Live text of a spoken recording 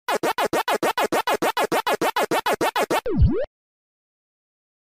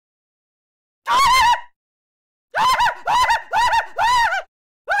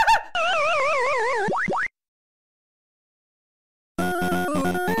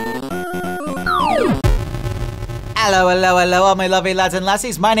Hello, hello, hello, all my lovely lads and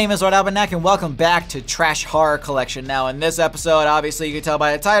lassies. My name is Albanach, and welcome back to Trash Horror Collection. Now, in this episode, obviously you can tell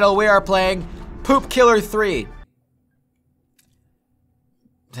by the title, we are playing Poop Killer 3.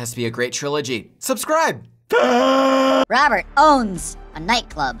 It has to be a great trilogy. Subscribe! Robert owns a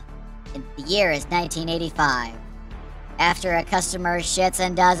nightclub. The year is 1985. After a customer shits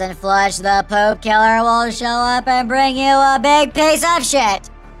and doesn't flush, the poop killer will show up and bring you a big piece of shit.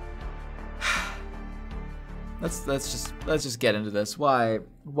 Let's just get into this. Why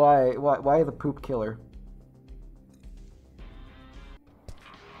the poop killer?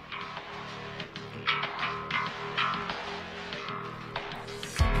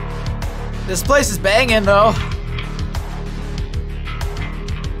 This place is banging though.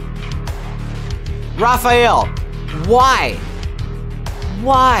 Raphael, why?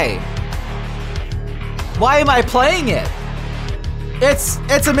 Why? Why am I playing it? It's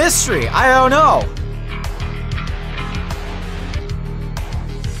a mystery. I don't know.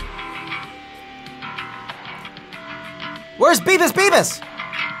 Where's Beepus Beepus?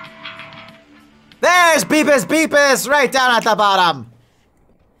 There's Beepus Beepus right down at the bottom.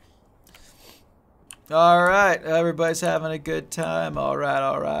 All right, everybody's having a good time. All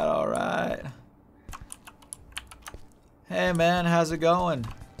right. Hey man, how's it going?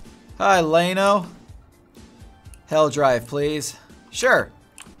 Hi, Leno. Hell drive, please. Sure.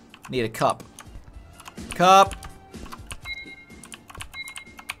 Need a cup. Cup.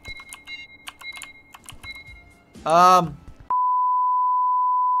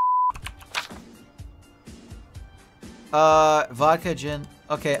 Vodka, gin.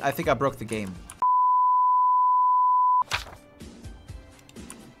 Okay, I think I broke the game.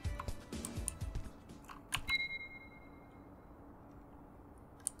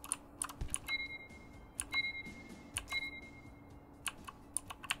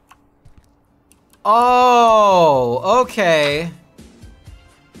 Oh, okay.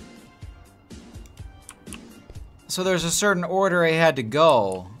 So there's a certain order I had to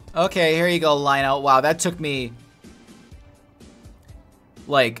go. Okay, here you go, Lino. Wow, that took me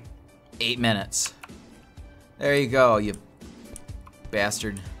like 8 minutes. There you go, you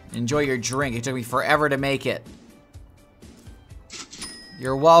bastard. Enjoy your drink. It took me forever to make it.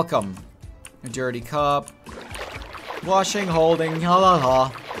 You're welcome. A dirty cup. Washing, holding, ha la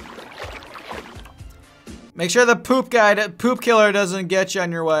ha. Make sure the poop killer doesn't get you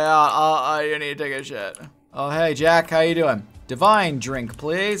on your way out. You need to take a shit. Oh, hey, Jack, how you doing? Divine drink,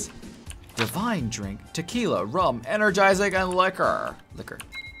 please. Divine drink, tequila, rum, energizing, and liquor. Liquor.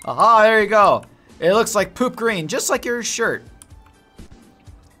 Aha, there you go. It looks like poop green, just like your shirt.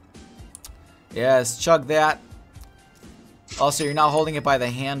 Yes, chug that. Also, you're not holding it by the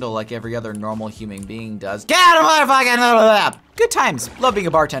handle like every other normal human being does. Get out of my fucking lap! Good times. Love being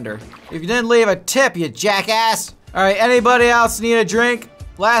a bartender. If you didn't leave a tip, you jackass. All right, anybody else need a drink?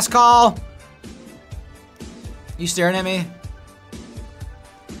 Last call. You staring at me?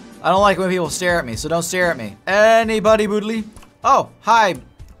 I don't like when people stare at me, so don't stare at me. Anybody boodly? Oh, hi.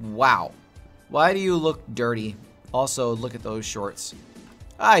 Wow. Why do you look dirty? Also, look at those shorts.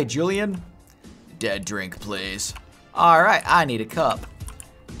 Hi, Julian. Dead drink, please. All right, I need a cup.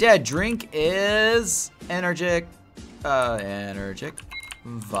 Dead drink is energic,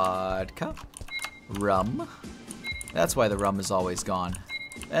 vodka, rum. That's why the rum is always gone.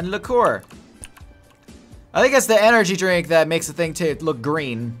 And liqueur. I think it's the energy drink that makes the thing look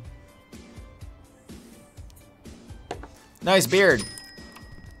green. Nice beard.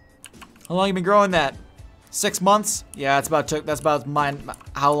 How long you been growing that? 6 months? Yeah, that's about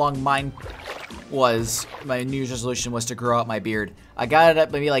how long mine was. My New Year's resolution was to grow out my beard. I got it up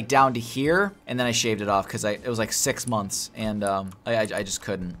maybe like down to here, and then I shaved it off because it was like 6 months, and I just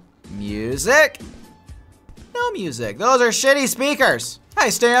couldn't. Music? No music. Those are shitty speakers. Hi,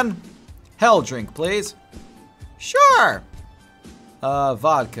 Stan. Hell drink, please. Sure.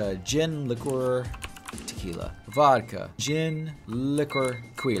 Vodka, gin, liqueur, tequila. Vodka, gin, liqueur,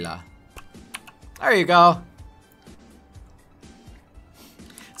 tequila. There you go.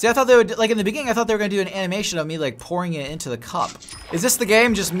 See, I thought they would, like in the beginning, I thought they were gonna do an animation of me like pouring it into the cup. Is this the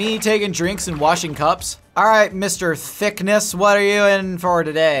game, just me taking drinks and washing cups? All right, Mr. Thickness, what are you in for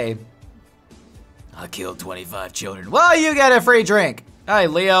today? I killed 25 children. Well, you get a free drink. Hi,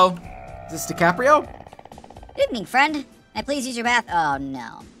 Leo. Is this DiCaprio? Good evening, friend. Can I please use your bath? Oh,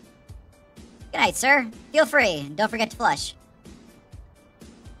 no. Good night, sir. Feel free. Don't forget to flush.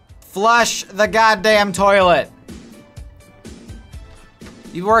 Flush the goddamn toilet.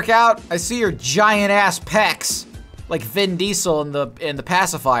 You work out? I see your giant ass pecs. Like Vin Diesel in the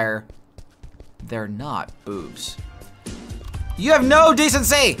pacifier. They're not boobs. You have no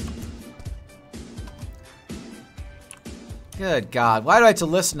decency! Good God. Why do I have to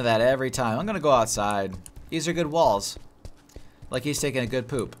listen to that every time? I'm gonna go outside. These are good walls. Like he's taking a good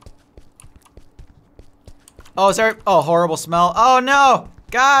poop. Oh, is there... Oh, horrible smell. Oh, no!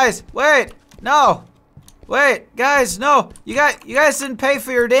 Guys, wait! No! Wait, guys, no! You guys didn't pay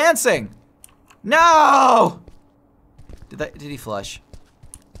for your dancing! No! Did he flush?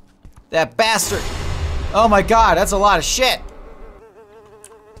 That bastard! Oh my God, that's a lot of shit!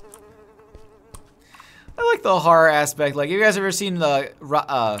 I like the horror aspect. Like, have you guys ever seen the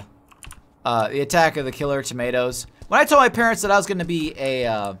Attack of the Killer Tomatoes? When I told my parents that I was going to be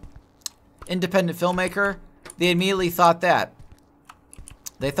a independent filmmaker, they immediately thought that.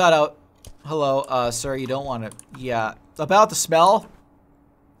 They thought out, hello, sir, you don't want to, yeah. About the smell?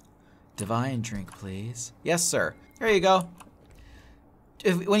 Divine drink, please. Yes, sir. Here you go.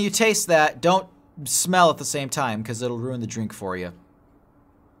 When you taste that, don't smell at the same time, because it'll ruin the drink for you.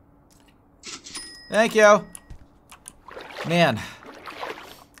 Thank you. Man,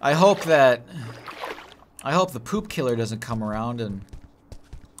 I hope the poop killer doesn't come around and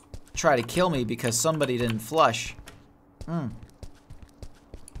try to kill me because somebody didn't flush.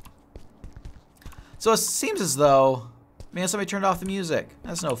 So it seems as though, man, somebody turned off the music.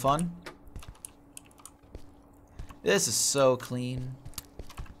 That's no fun. This is so clean.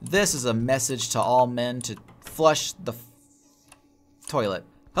 This is a message to all men to flush the toilet.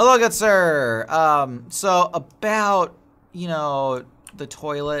 Hello, good sir. So about, you know, the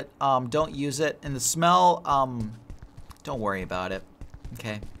toilet, don't use it. And the smell, don't worry about it.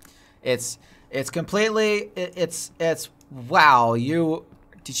 Okay. It's completely, it's, wow,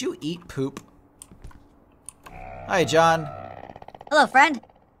 did you eat poop? Hi, John. Hello, friend.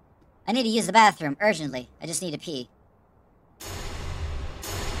 I need to use the bathroom urgently. I just need to pee.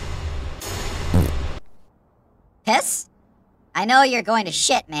 Piss? I know you're going to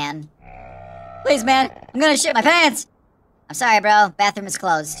shit, man. Please, man, I'm gonna shit my pants! I'm sorry, bro. Bathroom is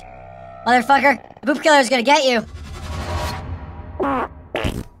closed. Motherfucker, the poop killer is gonna get you.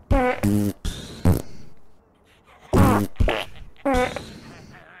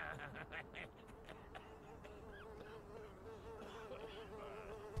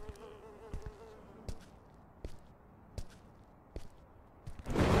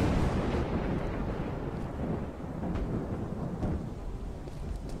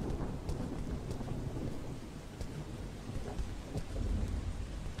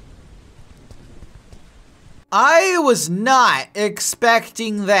 I was not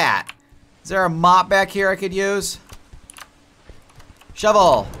expecting that. Is there a mop back here I could use?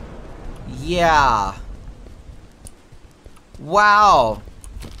 Shovel. Yeah. Wow.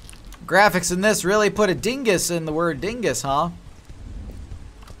 Graphics in this really put a dingus in the word dingus, huh?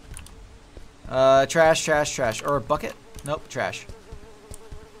 Trash, trash, trash. Or a bucket? Nope, trash.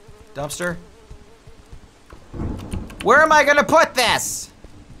 Dumpster. Where am I gonna put this?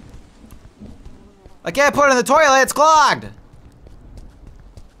 I can't put it in the toilet, it's clogged!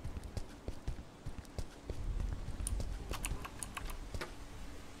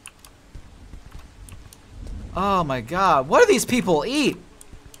 Oh my God, what do these people eat?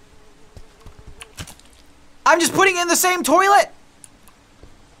 I'm just putting it in the same toilet?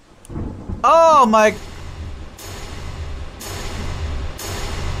 Oh my...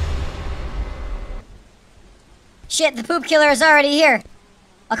 Shit, the poop killer is already here.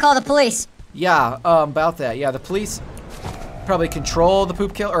 I'll call the police. Yeah, about that. Yeah, the police probably control the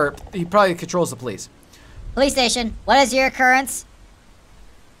poop killer, or he probably controls the police. Police station, what is your occurrence?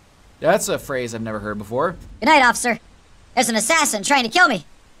 That's a phrase I've never heard before. Good night, officer. There's an assassin trying to kill me.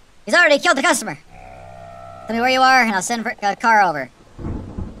 He's already killed the customer. Tell me where you are, and I'll send a car over.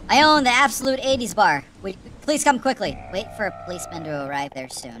 I own the Absolute 80s bar. Please come quickly. Wait for a policeman to arrive there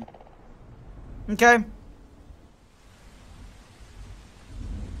soon. Okay.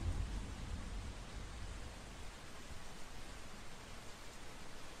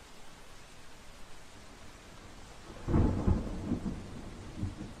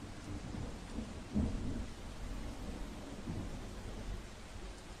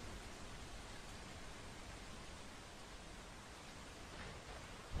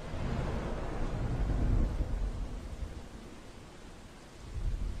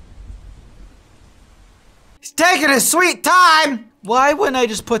 He's taking his sweet time! Why wouldn't I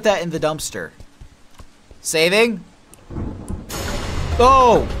just put that in the dumpster? Saving?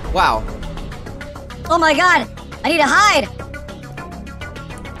 Oh, wow. Oh my God, I need to hide!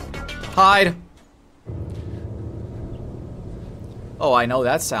 Hide. Oh, I know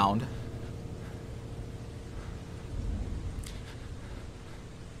that sound.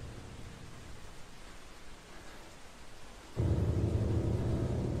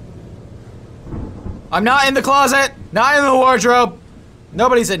 I'm not in the closet, not in the wardrobe.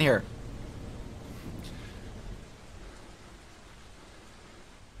 Nobody's in here.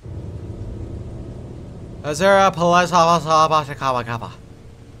 Is there a police officer?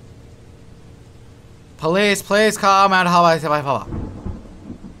 Police, please come and help my.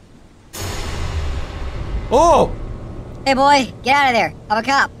 Oh! Hey boy, get out of there. I'm a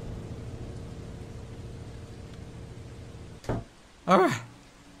cop. Alright.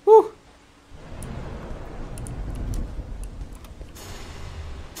 Whew.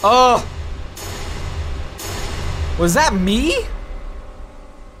 Oh! Was that me?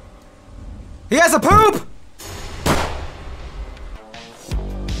 He has a poop!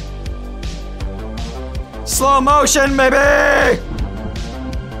 Slow motion, baby!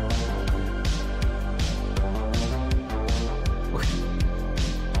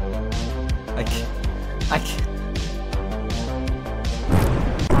 I can't.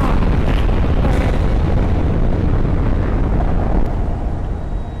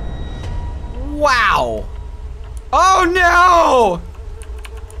 Wow! Oh no!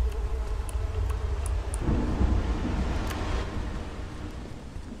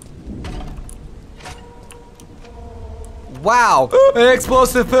 Wow! An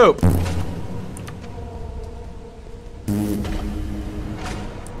explosive poop!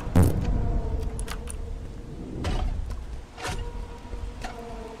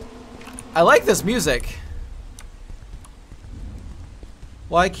 I like this music.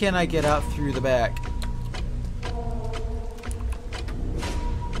 Why can't I get out through the back?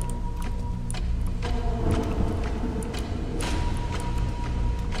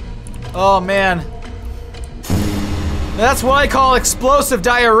 Oh man. That's what I call explosive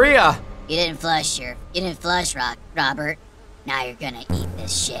diarrhea. You didn't flush, Robert. Now you're gonna eat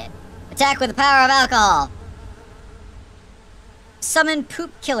this shit. Attack with the power of alcohol. Summon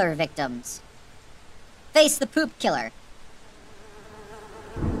poop killer victims. Face the poop killer.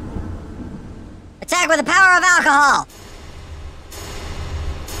 Attack with the power of alcohol.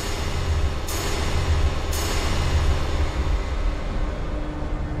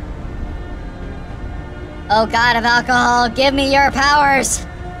 Oh God of alcohol, give me your powers!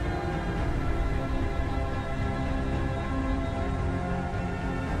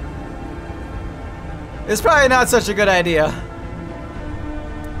 It's probably not such a good idea.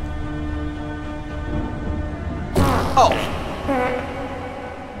 Oh.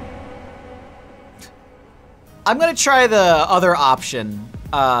 I'm gonna try the other option.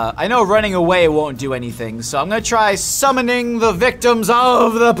 I know running away won't do anything, so I'm gonna try summoning the victims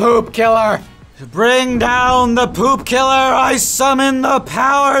of the poop killer. To bring down the poop killer, I summon the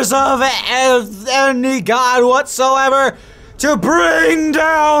powers of any god whatsoever to bring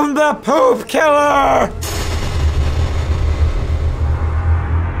down the poop killer!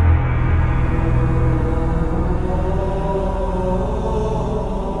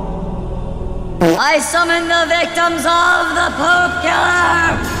 I summon the victims of the poop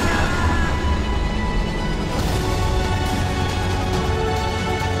killer!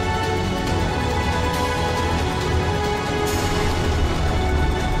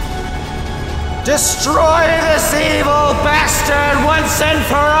 Destroy this evil bastard once and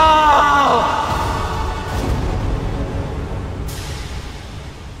for all!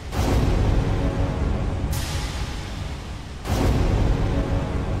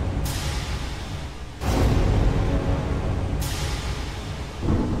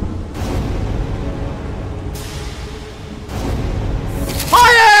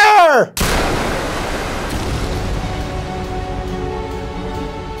 Fire!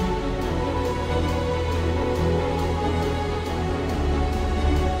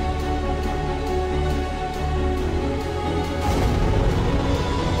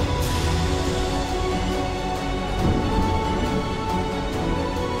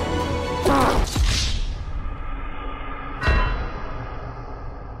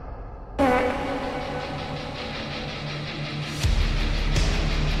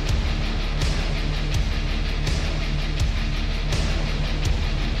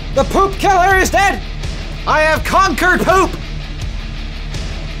 The poop killer is dead! I have conquered poop!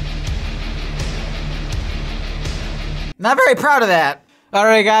 Not very proud of that.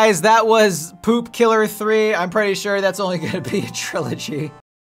 Alright guys, that was Poop Killer 3. I'm pretty sure that's only gonna be a trilogy.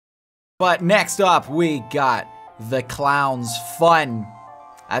 But next up, we got The Clown's Fun.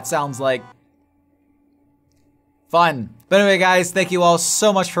 That sounds like fun. But anyway guys, thank you all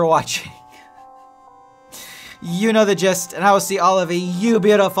so much for watching. You know the gist, and I will see all of you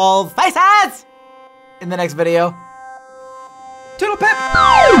beautiful faces in the next video. Toodle pip!